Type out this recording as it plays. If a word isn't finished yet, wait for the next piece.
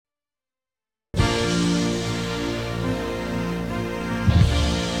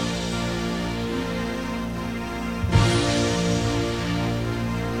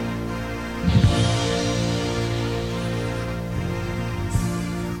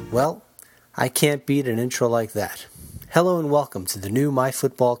Well, I can't beat an intro like that. Hello and welcome to the new My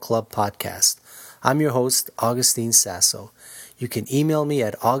Football Club podcast. I'm your host, Augustine Sasso. You can email me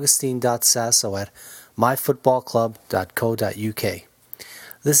at augustine.sasso@myfootballclub.co.uk.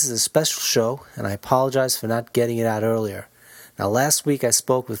 This is a special show, and I apologize for not getting it out earlier. Now, last week I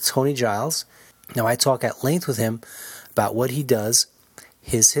spoke with Tony Giles. Now, I talk at length with him about what he does,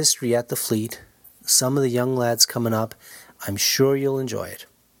 his history at the Fleet, some of the young lads coming up. I'm sure you'll enjoy it.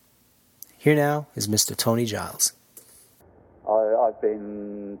 Here now is Mr. Tony Giles. I've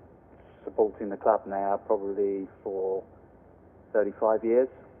been supporting the club now probably for 35 years.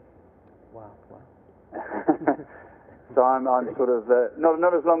 Wow. So I'm sort of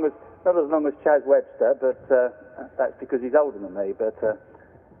not as long as Chaz Webster, but that's because he's older than me. But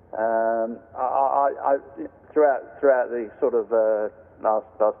I throughout the sort of last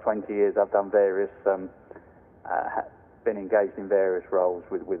 20 years, I've done various been engaged in various roles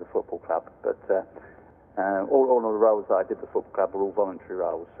with the football club. But all of the roles that I did with the football club were all voluntary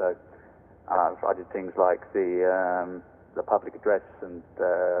roles. So I did things like the public address, and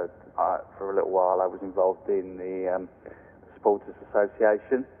for a little while I was involved in the Supporters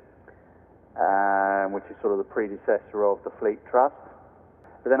Association, which is sort of the predecessor of the Fleet Trust.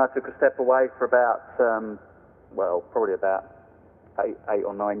 But then I took a step away for about, probably about eight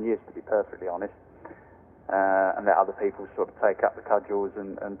or 9 years, to be perfectly honest, and let other people sort of take up the cudgels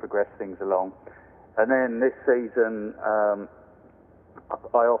and progress things along. And then this season, I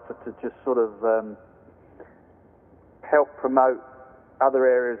offered to just sort of help promote other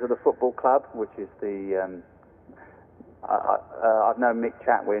areas of the football club, which is the I've known Mick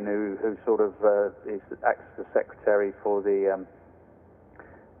Chatwin, who sort of acts as the secretary for the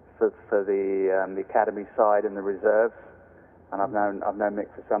academy side and the reserves, and I've known Mick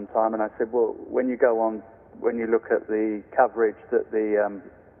for some time. And I said, well, when you look at the coverage that the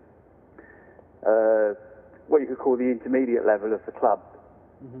what you could call the intermediate level of the club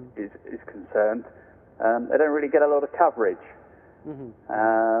is concerned, they don't really get a lot of coverage.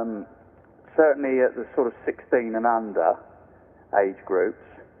 Certainly at the sort of 16 and under age groups,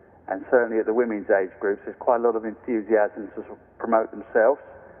 and certainly at the women's age groups, there's quite a lot of enthusiasm to sort of promote themselves.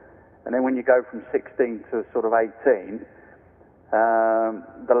 And then when you go from 16 to sort of 18,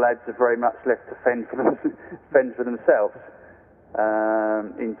 the lads are very much left to fend for themselves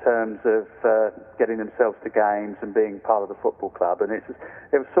in terms of getting themselves to games and being part of the football club. And it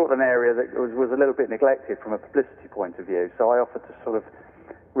was sort of an area that was a little bit neglected from a publicity point of view. So I offered to sort of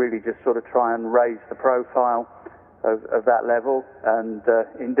really just sort of try and raise the profile of that level. And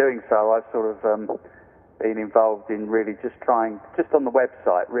in doing so, I've sort of been involved in really just on the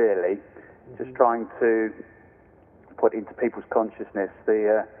website, really, just trying to put into people's consciousness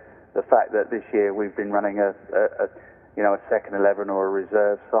the fact that this year we've been running a second 11 or a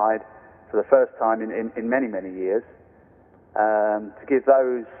reserve side for the first time in many years, to give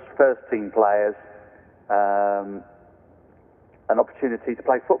those first team players an opportunity to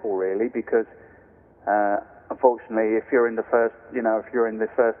play football, really, because unfortunately, if you're in the first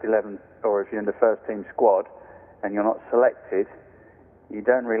 11, or if you're in the first team squad and you're not selected, you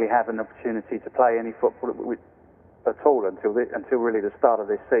don't really have an opportunity to play any football at all until really the start of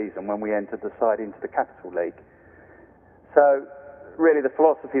this season, when we entered the side into the Capital League. So really the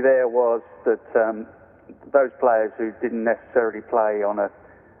philosophy there was that those players who didn't necessarily play on a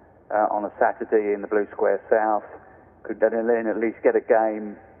Saturday in the Blue Square South could then at least get a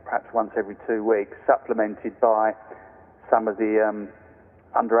game perhaps once every 2 weeks, supplemented by some of the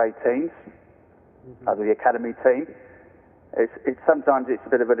under-18s of the academy team. Sometimes it's a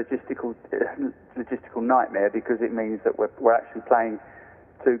bit of a logistical nightmare, because it means that we're actually playing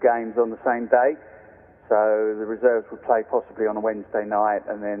 2 games on the same day. So the reserves would play possibly on a Wednesday night,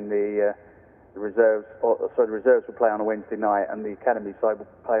 and then the reserves would play on a Wednesday night, and the academy side would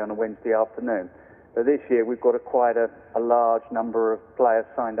play on a Wednesday afternoon. But this year we've got quite a large number of players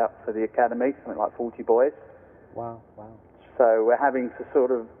signed up for the academy, something like 40 boys. Wow. So we're having to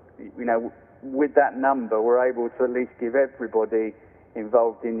sort of, with that number, we're able to at least give everybody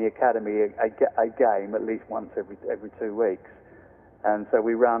involved in the academy a game at least once every 2 weeks. And so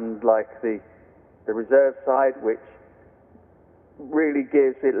we run like the reserve side, which really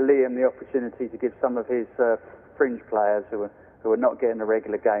gives Liam the opportunity to give some of his fringe players who are not getting a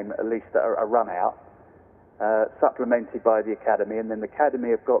regular game at least a run out, supplemented by the academy. And then the academy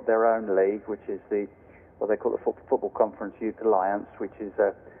have got their own league, which is what they call the Football Conference Youth Alliance, which is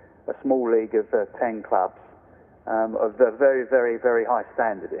a small league of 10 clubs of a very, very, very high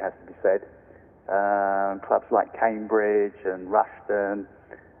standard, it has to be said. Clubs like Cambridge and Rushden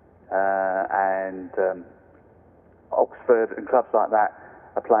and Oxford and clubs like that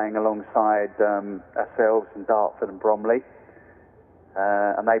are playing alongside ourselves in Dartford and Bromley,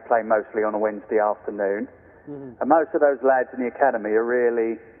 and they play mostly on a Wednesday afternoon. And most of those lads in the academy are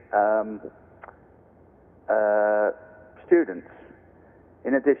really students.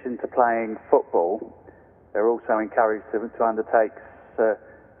 In addition to playing football, they're also encouraged to undertake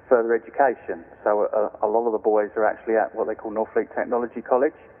further education. So a lot of the boys are actually at what they call Northfleet Technology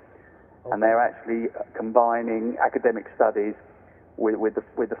College, and they're actually combining academic studies with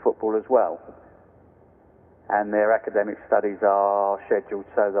the football as well. And their academic studies are scheduled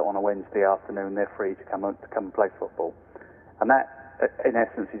so that on a Wednesday afternoon they're free to come and play football. And that, in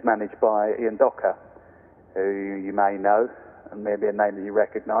essence, is managed by Ian Docker, who you may know, and maybe a name that you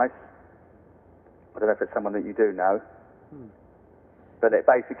recognise. I don't know if it's someone that you do know. But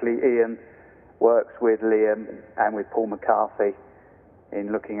basically, Ian works with Liam and with Paul McCarthy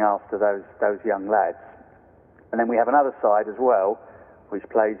in looking after those young lads. And then we have another side as well, which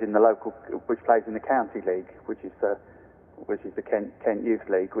plays in the county league, which is the Kent Youth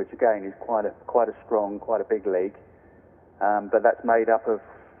League, which again is quite a strong, quite a big league. But that's made up of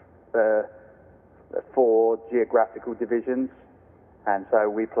 4 geographical divisions, and so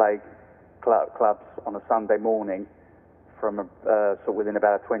we play clubs on a Sunday morning from sort of within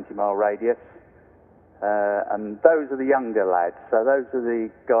about a 20-mile radius, and those are the younger lads. So those are the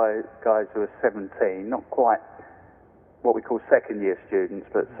guys who are 17, not quite what we call second-year students,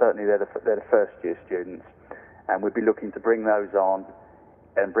 but certainly they're the first-year students, and we'd be looking to bring those on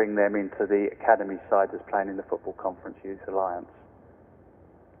and bring them into the academy side that's playing in the Football Conference Youth Alliance.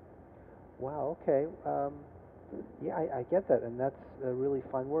 Wow, okay. Yeah, I get that, and that's really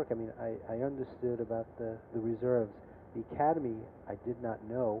fun work. I mean, I understood about the reserves. The academy, I did not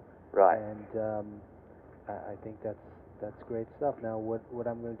know. Right. And I think that's great stuff. Now, what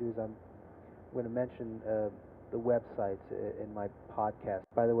I'm going to do is I'm going to mention the websites in my podcast.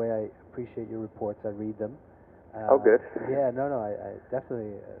 By the way, I appreciate your reports. I read them. Oh, good. Yeah, no, I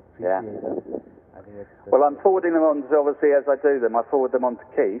definitely appreciate them. I think that's well, I'm forwarding them on, obviously, as I do them. I forward them on to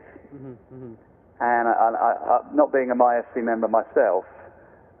Keith. And I, not being a MyFC member myself,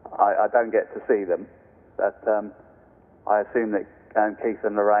 I don't get to see them. But I assume that Keith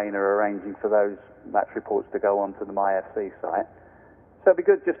and Lorraine are arranging for those match reports to go onto the MyFC site. So it'd be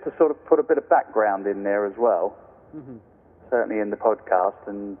good just to sort of put a bit of background in there as well, certainly in the podcast,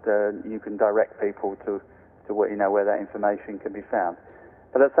 and you can direct people to what, where that information can be found.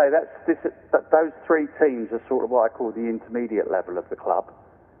 But I'd say those 3 teams are sort of what I call the intermediate level of the club.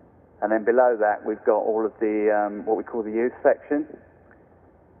 And then below that, we've got all of the, what we call the youth section,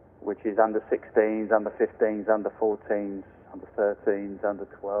 which is under 16s, under 15s, under 14s, under 13s, under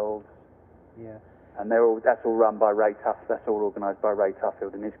 12s. Yeah. And that's all run by Ray Tuff, that's all organised by Ray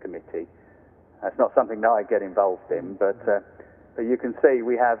Tuffield and his committee. It's not something that I get involved in, but you can see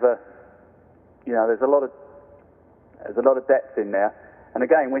we have, there's a lot of depth in there. And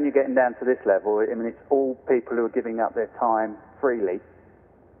again, when you're getting down to this level, I mean, it's all people who are giving up their time freely,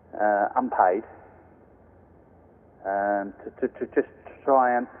 unpaid, to just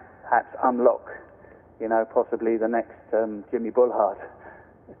try and perhaps unlock, possibly the next Jimmy Bullard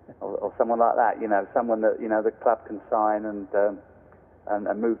or someone like that. Someone that the club can sign and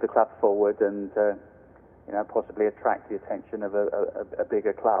move the club forward and possibly attract the attention of a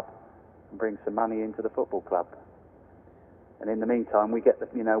bigger club and bring some money into the football club. And in the meantime, we get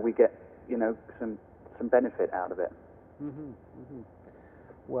some benefit out of it.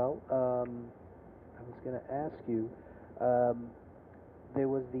 Well, I was going to ask you, there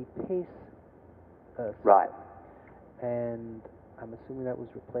was the PACE right. And I'm assuming that was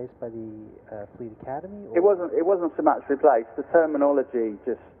replaced by the Fleet Academy? Or? It wasn't so much replaced. The terminology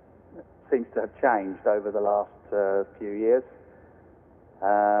just seems to have changed over the last few years.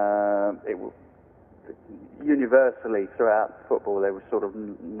 Universally throughout football, they were sort of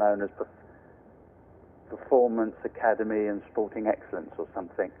known as Performance Academy and Sporting Excellence or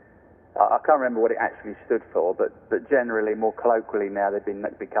something. I can't remember what it actually stood for, but generally, more colloquially now, they've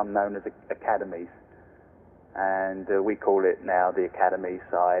become known as academies. And we call it now the academy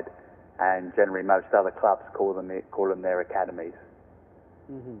side, and generally most other clubs call them their academies.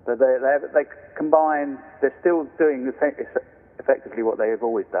 But they combine. They're still doing effectively what they have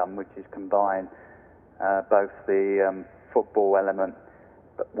always done, which is combine both the football element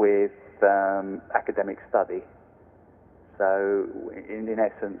with academic study. So in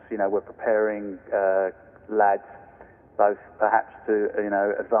essence, we're preparing lads both perhaps to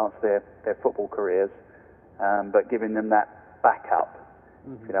advance their football careers, but giving them that backup,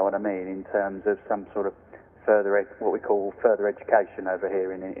 if you know what I mean, in terms of some sort of what we call further education over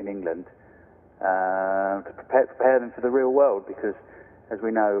here in England, to prepare them for the real world, because as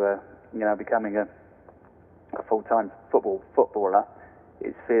we know, becoming a full-time footballer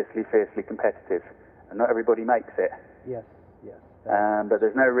is fiercely competitive, and not everybody makes it. Yes, yes. But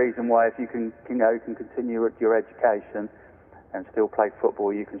there's no reason why, if you can continue at your education and still play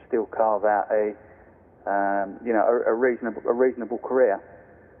football, you can still carve out a reasonable career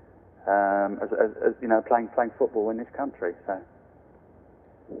as playing football in this country. So.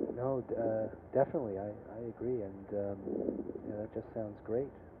 No, definitely, I agree, and that just sounds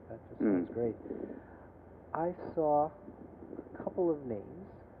great. That just sounds great. I saw a couple of names,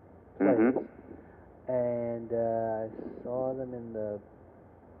 players, and I saw them in the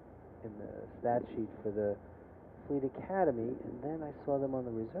stat sheet for the Fleet Academy, and then I saw them on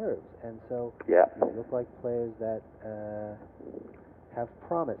the reserves, and so they look like players that have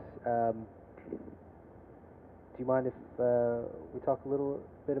promise. Do you mind if we talk a little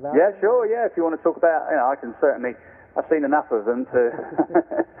bit about Yeah, them? sure, yeah. If you want to talk about, I can certainly, I've seen enough of them to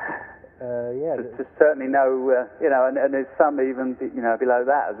to certainly know, and there's some even, below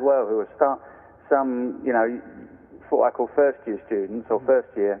that as well, who are some, what I call first-year students or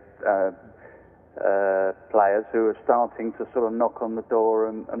first-year players who are starting to sort of knock on the door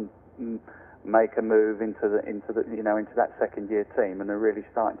and make a move into that second-year team, and they're really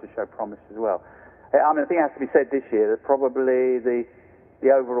starting to show promise as well. I mean, I think it has to be said this year that probably the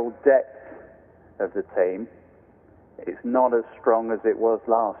overall depth of the team is not as strong as it was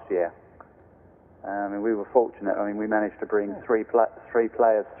last year. I mean, we were fortunate. I mean, we managed to bring three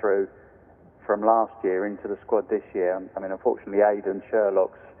players through from last year into the squad this year. I mean, unfortunately, Aidan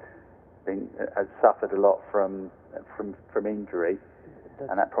Sherlock's has suffered a lot from injury,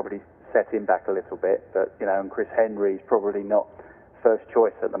 and that probably set him back a little bit. But and Chris Henry's probably not first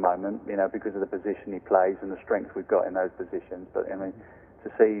choice at the moment, because of the position he plays and the strength we've got in those positions. But I mean, to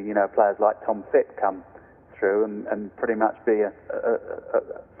see players like Tom Fitt come through and pretty much be a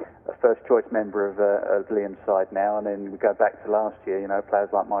first choice member of Liam's side now, and then we go back to last year,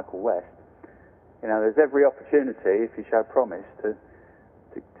 players like Michael West. There's every opportunity, if you show promise, to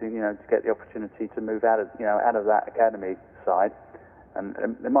get the opportunity to move out of that academy side. And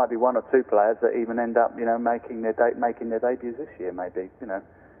there might be one or two players that even end up, making their debuts this year, maybe.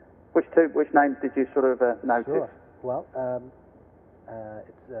 Which names did you sort of notice? Sure. Well,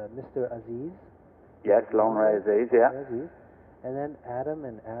 it's Mr. Aziz. Yes, Lonray Aziz, yeah. Aziz. And then Adam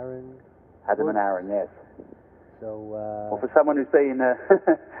and Aaron. Adam and Aaron, yes. So. Well, for someone who's been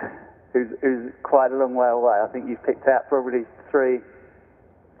who's quite a long way away, I think you've picked out probably three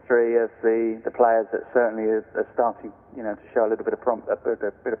of the players that certainly are starting, to show a little bit of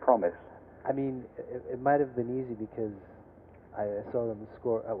promise. I mean, it might have been easy because I saw them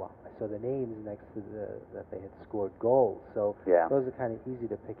score. I saw the names next to that they had scored goals. So those are kind of easy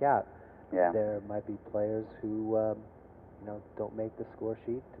to pick out. Yeah. There might be players who, don't make the score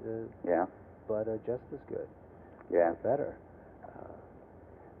sheet. But are just as good. Yeah. Or better.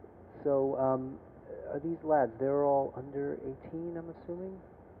 So, are these lads? They're all under 18, I'm assuming.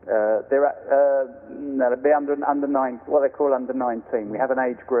 They'll be under 9, what they call under 19. We have an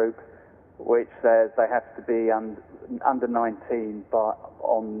age group which says they have to be under 19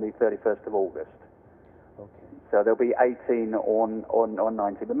 on the 31st of August. Okay. So they'll be 18 or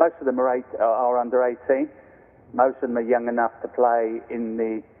 19, but most of them are under 18. Most of them are young enough to play in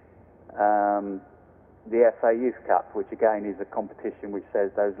the FA Youth Cup, which again is a competition which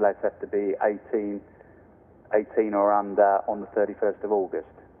says those lads have to be 18 or under on the 31st of August.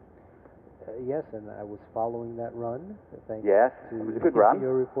 Yes, and I was following that run. Thanks yes, to it was a good run.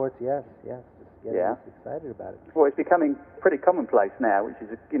 Your reports, yes, just getting us excited about it. Well, it's becoming pretty commonplace now, which is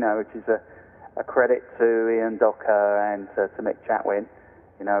a credit to Ian Docker and to Mick Chatwin,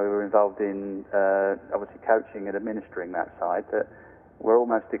 who were involved in obviously coaching and administering that side. That we're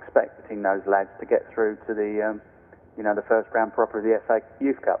almost expecting those lads to get through to the the first round proper of the FA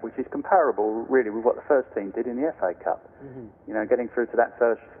Youth Cup, which is comparable really with what the first team did in the FA Cup. Mm-hmm. Getting through to that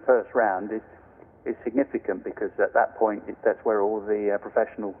first round is significant because at that point that's where all the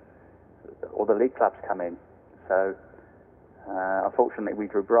professional or the league clubs come in. So unfortunately we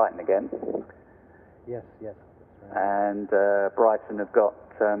drew Brighton again. Yes, that's right. And Brighton have got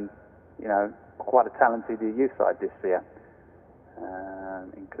quite a talented youth side this year.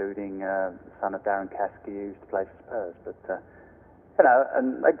 Including the son of Darren Caskey, who used to play for Spurs. But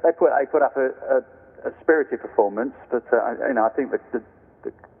and they put up a spirited performance. But I think that the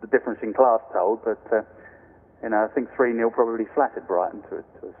difference in class told. But I think 3-0 probably flattered Brighton to a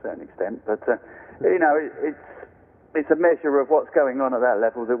certain extent. But it's a measure of what's going on at that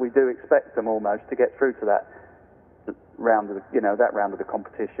level that we do expect them almost to get through to that round of the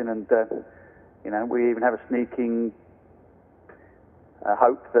competition. And we even have a sneaking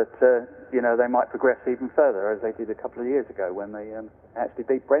hope that they might progress even further, as they did a couple of years ago when they actually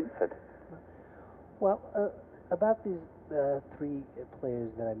beat Brentford. Well, about these three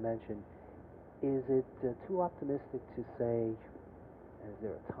players that I mentioned, is it too optimistic to say, is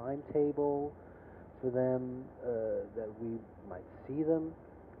there a timetable for them that we might see them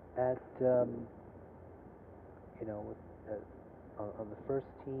at, on the first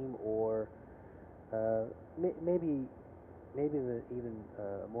team, or maybe even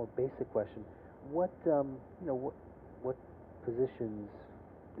a more basic question: what positions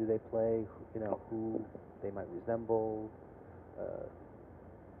do they play? Who they might resemble at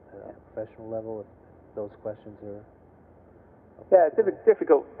a professional level? If those questions are. Yeah, it's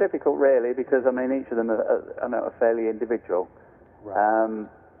difficult really, because I mean each of them are fairly individual. Right.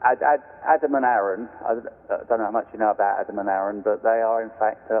 Adam and Aaron, I don't know how much you know about Adam and Aaron, but they are in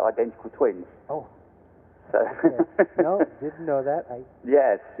fact identical twins. Oh. So Okay. No, didn't know that. I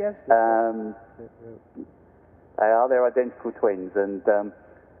yes. guessed They're identical twins, and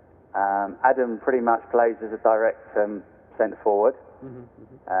Adam pretty much plays as a direct centre forward. He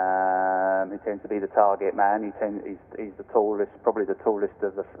tends to be the target man. He's the tallest, probably the tallest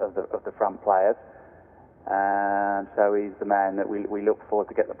of the front players. So he's the man that we look for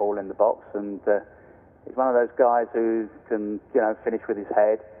to get the ball in the box, and he's one of those guys who can finish with his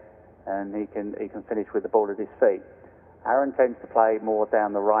head, and he can finish with the ball at his feet. Aaron tends to play more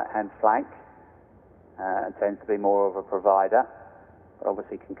down the right-hand flank, and tends to be more of a provider.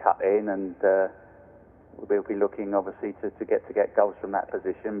 Obviously can cut in, and we'll be looking obviously to get goals from that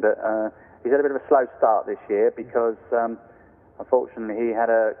position. But he's had a bit of a slow start this year because unfortunately he had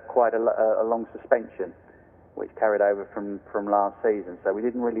quite a long suspension, which carried over from last season. So we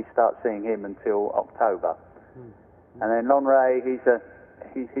didn't really start seeing him until October. And then Lonray, he's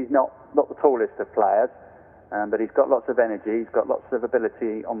not the tallest of players, but he's got lots of energy. He's got lots of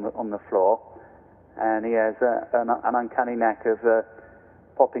ability on the floor, and he has an uncanny knack of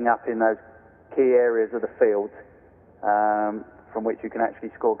popping up in those key areas of the field from which you can actually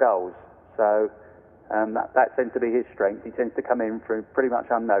score goals. So that tends to be his strength. He tends to come in pretty much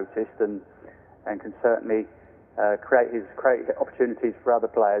unnoticed and can certainly create opportunities for other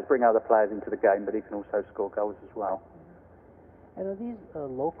players, bring other players into the game, but he can also score goals as well. And are these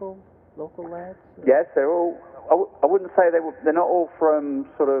local lads? Yes, they're all. I wouldn't say they're not all from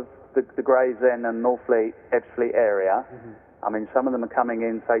sort of the Gravesend and Northfleet, Ebbsfleet area. I mean, some of them are coming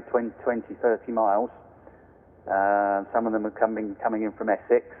in, say, 20, 30 miles. Some of them are coming in from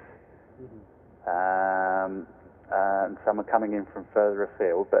Essex. And some are coming in from further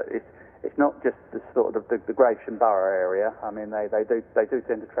afield. But it's not just the sort of the Gravesham Borough area. I mean, they do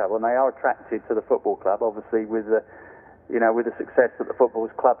tend to travel, and they are attracted to the football club, obviously, with the success that the football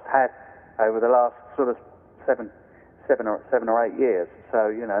club's had over the last sort of seven or 8 years.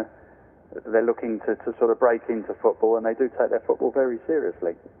 So, they're looking to sort of break into football, and they do take their football very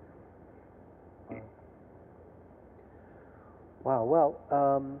seriously. Wow. Well,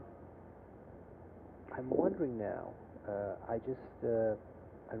 I'm wondering now. I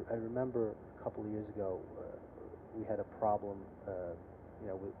remember a couple of years ago we had a problem,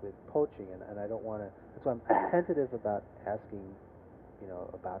 with poaching, and I don't want to. That's why I'm tentative about asking,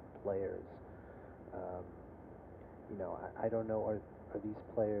 about players. I don't know. Are these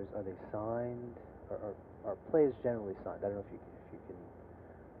players, are they signed? Or are players generally signed? I don't know if you can.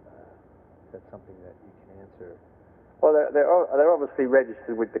 That's something that you can answer. Well, they're obviously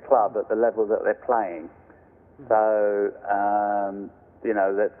registered with the club at the level that they're playing. So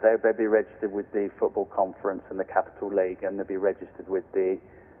that they'll be registered with the Football Conference and the Capital League, and they'll be registered with the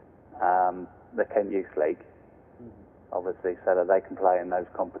Kent Youth League, obviously, so that they can play in those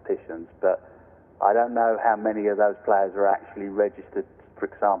competitions. But I don't know how many of those players are actually registered, for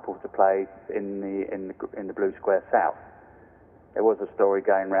example, to play in the Blue Square South. There was a story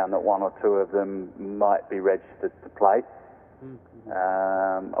going around that one or two of them might be registered to play.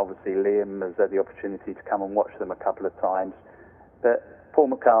 Obviously, Liam has had the opportunity to come and watch them a couple of times. But Paul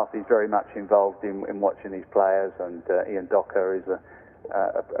McCarthy is very much involved in watching these players, and Ian Docker is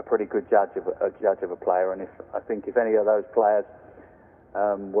a pretty good judge of a player. And I think if any of those players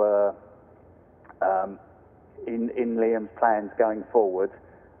were in Liam's plans going forward,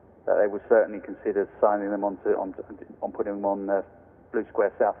 that they would certainly consider signing them on putting them on the Blue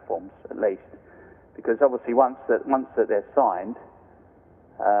Square South forms at least, because obviously once that they're signed,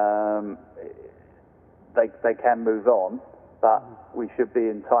 they can move on, but we should be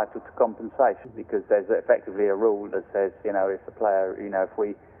entitled to compensation, because there's effectively a rule that says, if the player, if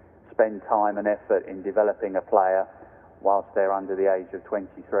we spend time and effort in developing a player whilst they're under the age of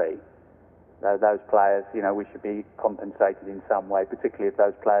 23, those players, we should be compensated in some way, particularly if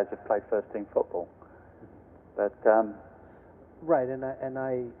those players have played first-team football. But right, and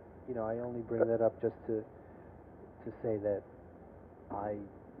I only bring that up just to say that I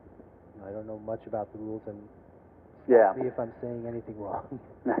don't know much about the rules, and stop me if I'm saying anything wrong.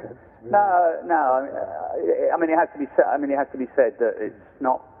 Really no. I mean, it has to be said. It has to be said that it's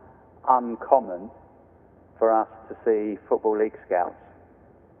not uncommon for us to see Football League scouts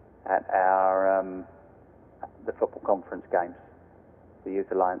at our the football conference games, the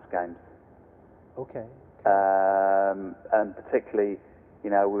Youth Alliance games. Okay. And particularly, we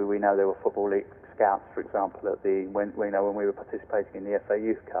know there were Football League scouts, for example, at when we were participating in the FA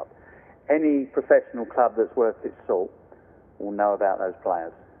Youth Cup. Any professional club that's worth its salt will know about those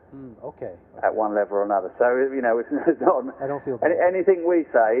players. Okay. At one level or another. So it's not. I don't feel bad. Anything we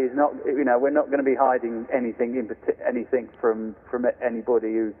say is not. We're not going to be hiding anything from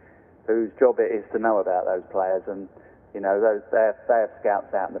anybody whose job it is to know about those players. And they have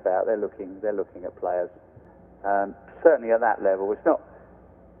scouts out and about. They're looking at players. Certainly at that level, it's not.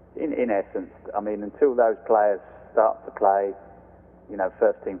 In essence, I mean, until those players start to play,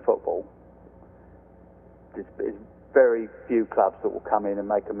 first-team football, there's very few clubs that will come in and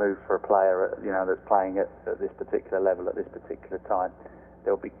make a move for a player, that's playing at this particular level at this particular time.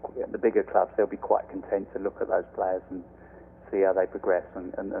 There'll be the bigger clubs. They'll be quite content to look at those players and see how they progress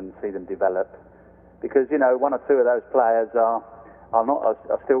and see them develop, because one or two of those players are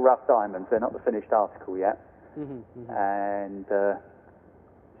still rough diamonds. They're not the finished article yet, and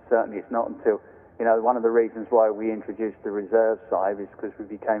certainly it's not until one of the reasons why we introduced the reserve side is because we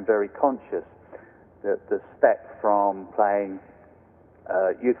became very conscious that the step from playing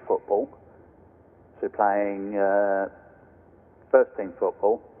youth football to playing first-team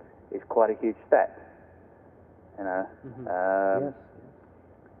football is quite a huge step. Yes.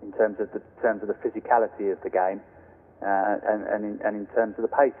 In terms of the physicality of the game, and in terms of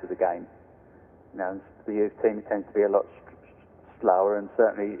the pace of the game. The youth team tends to be a lot slower, and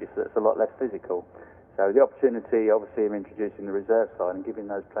certainly it's a lot less physical. So the opportunity, obviously, of introducing the reserve side and giving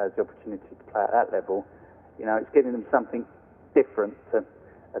those players the opportunity to play at that level, it's giving them something different, a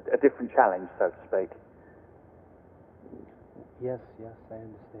different challenge, so to speak. Yes, I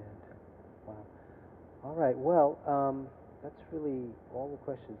understand. Wow. All right, well, that's really all the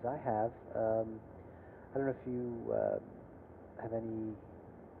questions I have. I don't know if you have any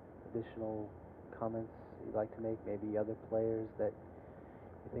additional comments you'd like to make, maybe other players that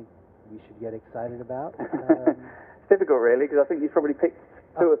you think we should get excited about. It's difficult, really, because I think you've probably picked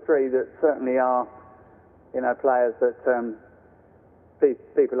two or three that certainly are, players that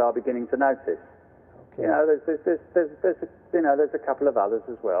people are beginning to notice. Okay. There's a couple of others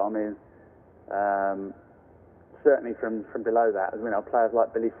as well. I mean, certainly from below that, players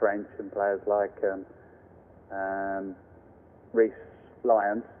like Billy French and players like Reece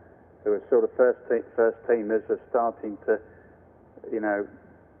Lyons, who are sort of first teamers, are starting to,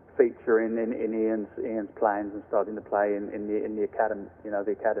 feature in Ian's plans and starting to play in the academy,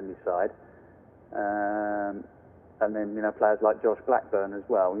 the academy side. And then players like Josh Blackburn as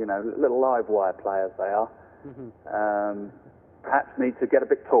well. Little live wire players they are. Perhaps need to get a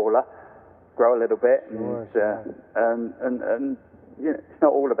bit taller, grow a little bit, and it's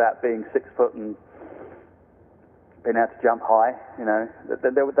not all about being 6 foot and being able to jump high.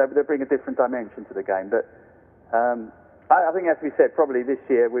 They bring a different dimension to the game. But I think, as we said, probably this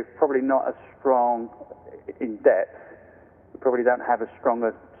year we're probably not as strong in depth. We probably don't have as strong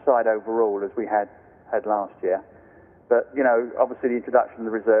a side overall as we had last year. But obviously the introduction of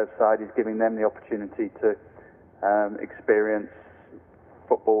the reserve side is giving them the opportunity to experience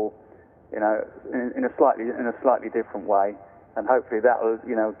football, in a slightly different way, and hopefully that will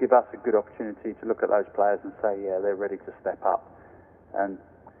give us a good opportunity to look at those players and say, yeah, they're ready to step up, and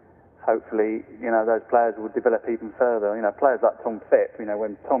hopefully those players will develop even further. Players like Tom Phipp,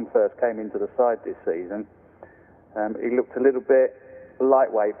 when Tom first came into the side this season, he looked a little bit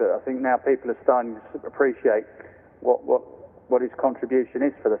lightweight, but I think now people are starting to appreciate what his contribution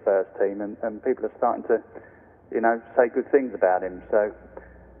is for the first team, and people are starting to say good things about him. So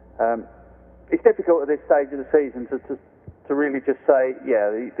it's difficult at this stage of the season to really just say,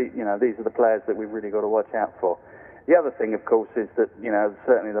 yeah, these are the players that we've really got to watch out for. The other thing, of course, is that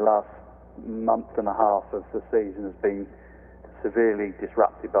certainly the last month and a half of the season has been severely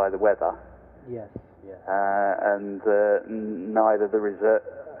disrupted by the weather. Yes. And neither the reserve,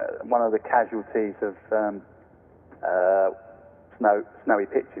 one of the casualties of snowy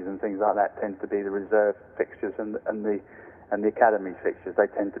pitches and things like that tends to be the reserve fixtures and the academy fixtures. They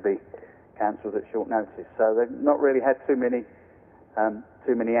tend to be cancelled at short notice. So they've not really had too many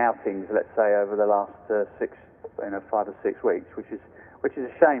too many outings, let's say, over the last 5 or 6 weeks, which is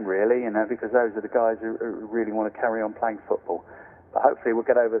a shame, really, because those are the guys who really want to carry on playing football. But hopefully we'll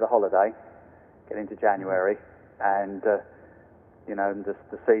get over the holiday, get into January, and just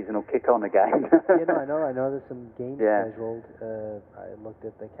the season will kick on again. I know there's some games scheduled. I looked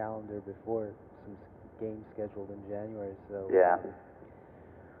at the calendar before, some games scheduled in January. So yeah.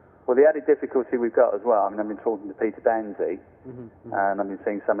 Well, the added difficulty we've got as well, I've been talking to Peter Danzy, and I've been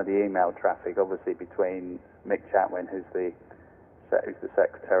seeing some of the email traffic, obviously, between Mick Chatwin, who's the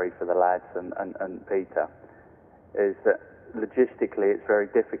secretary for the lads, and Peter, is that logistically it's very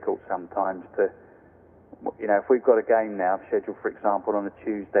difficult sometimes to, if we've got a game now scheduled, for example, on a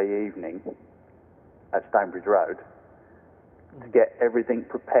Tuesday evening at Stonebridge Road, to get everything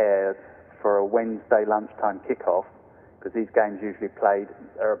prepared for a Wednesday lunchtime kickoff, because these games usually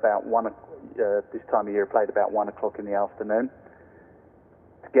are about this time of year played about 1 o'clock in the afternoon.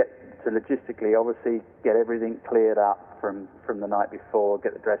 To logistically, obviously, get everything cleared up from the night before,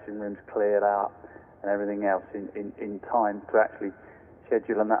 get the dressing rooms cleared up and everything else in time to actually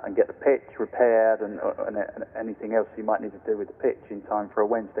schedule and that, and get the pitch repaired and anything else you might need to do with the pitch in time for a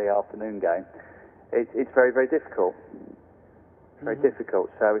Wednesday afternoon game. It's very, very difficult. Very difficult.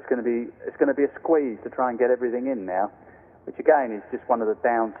 So it's going to be a squeeze to try and get everything in now, which again is just one of the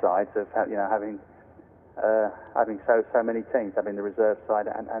downsides of having so many teams, having the reserve side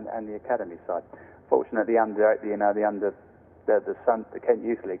and the academy side. Fortunately, the Kent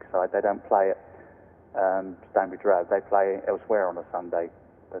Youth League side, they don't play at Stonebridge Road. They play elsewhere on a Sunday.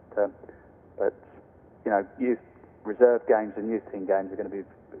 But youth reserve games and youth team games are going to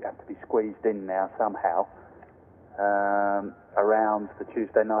have to be squeezed in now somehow around the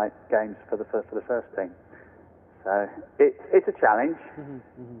Tuesday night games for the first team. So it's a challenge,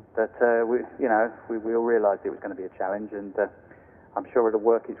 but we all realised it was going to be a challenge, and I'm sure it'll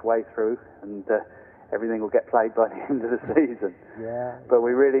work its way through, and everything will get played by the end of the season. Yeah. But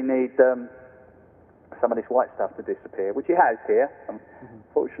we really need some of this white stuff to disappear, which it has here.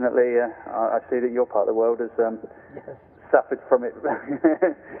 Fortunately, I see that your part of the world has suffered from it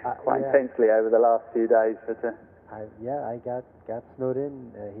quite intensely over the last few days. But I got snowed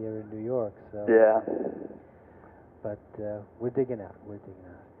in here in New York. So yeah. But we're digging out.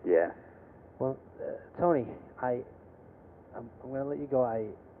 Yeah. Well, Tony, I'm going to let you go. I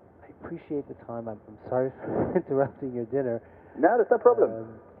appreciate the time. I'm sorry for interrupting your dinner. No, that's no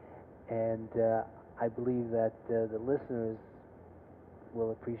problem. And I believe that the listeners will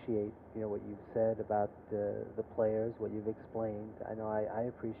appreciate, what you've said about the players, what you've explained. I know I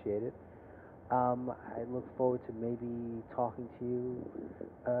appreciate it. I look forward to maybe talking to you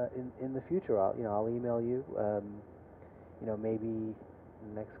in the future. I'll email you. Maybe in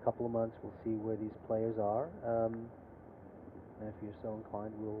the next couple of months we'll see where these players are. And if you're so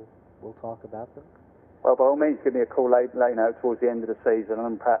inclined, we'll talk about them. Well, by all means, give me a call towards the end of the season,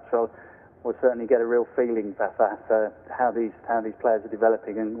 and perhaps we'll certainly get a real feeling for how these players are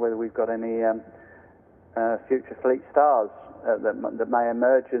developing, and whether we've got any future Fleet stars that may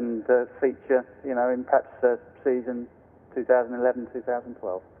emerge and feature, in perhaps season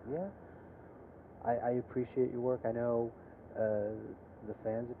 2011-2012. Yeah, I appreciate your work. I know the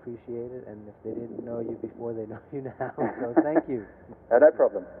fans appreciate it, and if they didn't know you before, they know you now. So thank you. No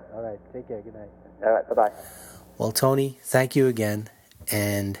problem. All right, take care. Good night. All right, bye-bye. Well, Tony, thank you again.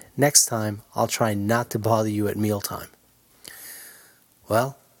 And next time, I'll try not to bother you at mealtime.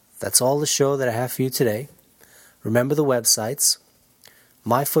 Well, that's all the show that I have for you today. Remember the websites: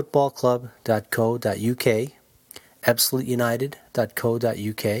 myfootballclub.co.uk,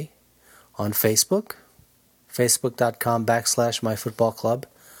 absoluteunited.co.uk, on Facebook, facebook.com/myfootballclub,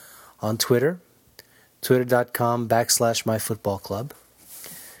 on Twitter, twitter.com/myfootballclub.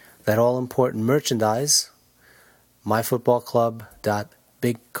 That all-important merchandise,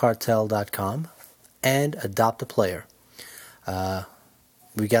 myfootballclub.bigcartel.com, and Adopt a Player.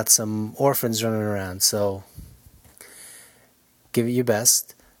 We got some orphans running around, so give it your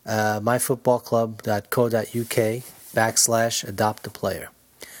best. myfootballclub.co.uk /Adopt a Player.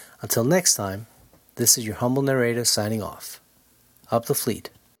 Until next time, this is your humble narrator signing off. Up the Fleet.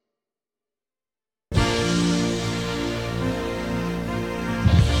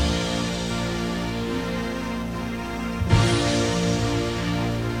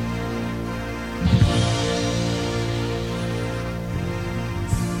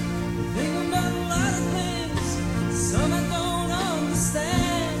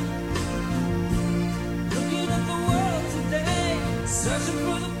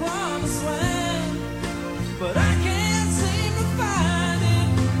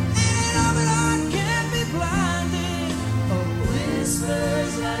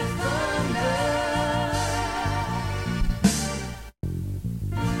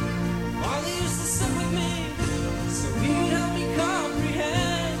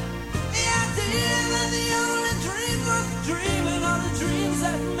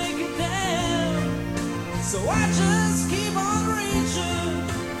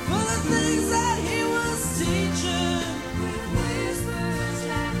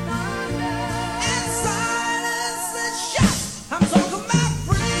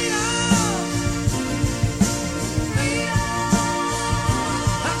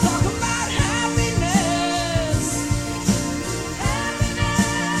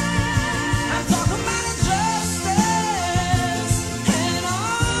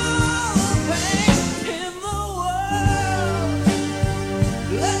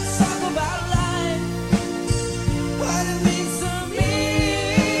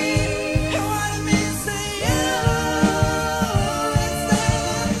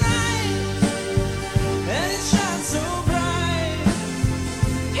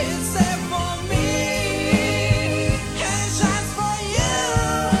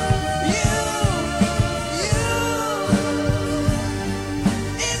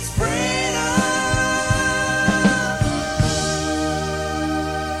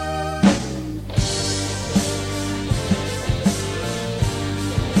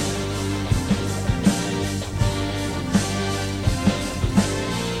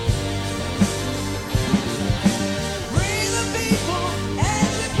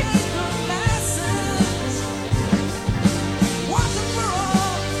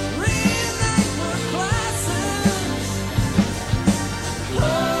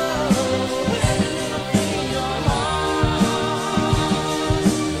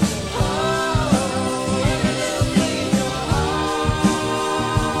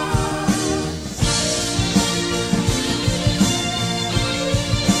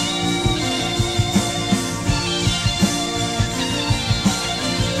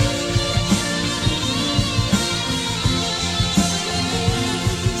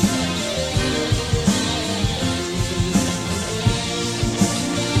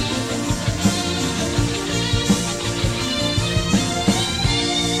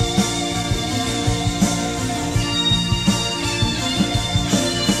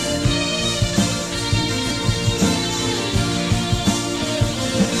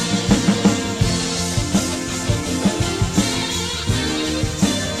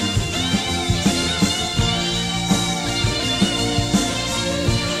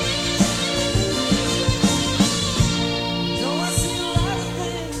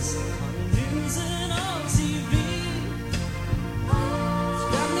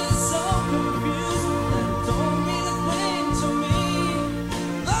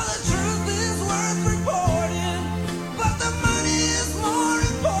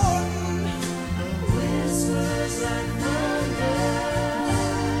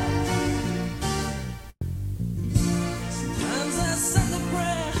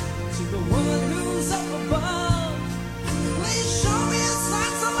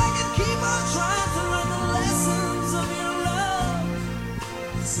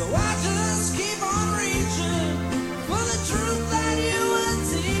 So I just keep on reaching.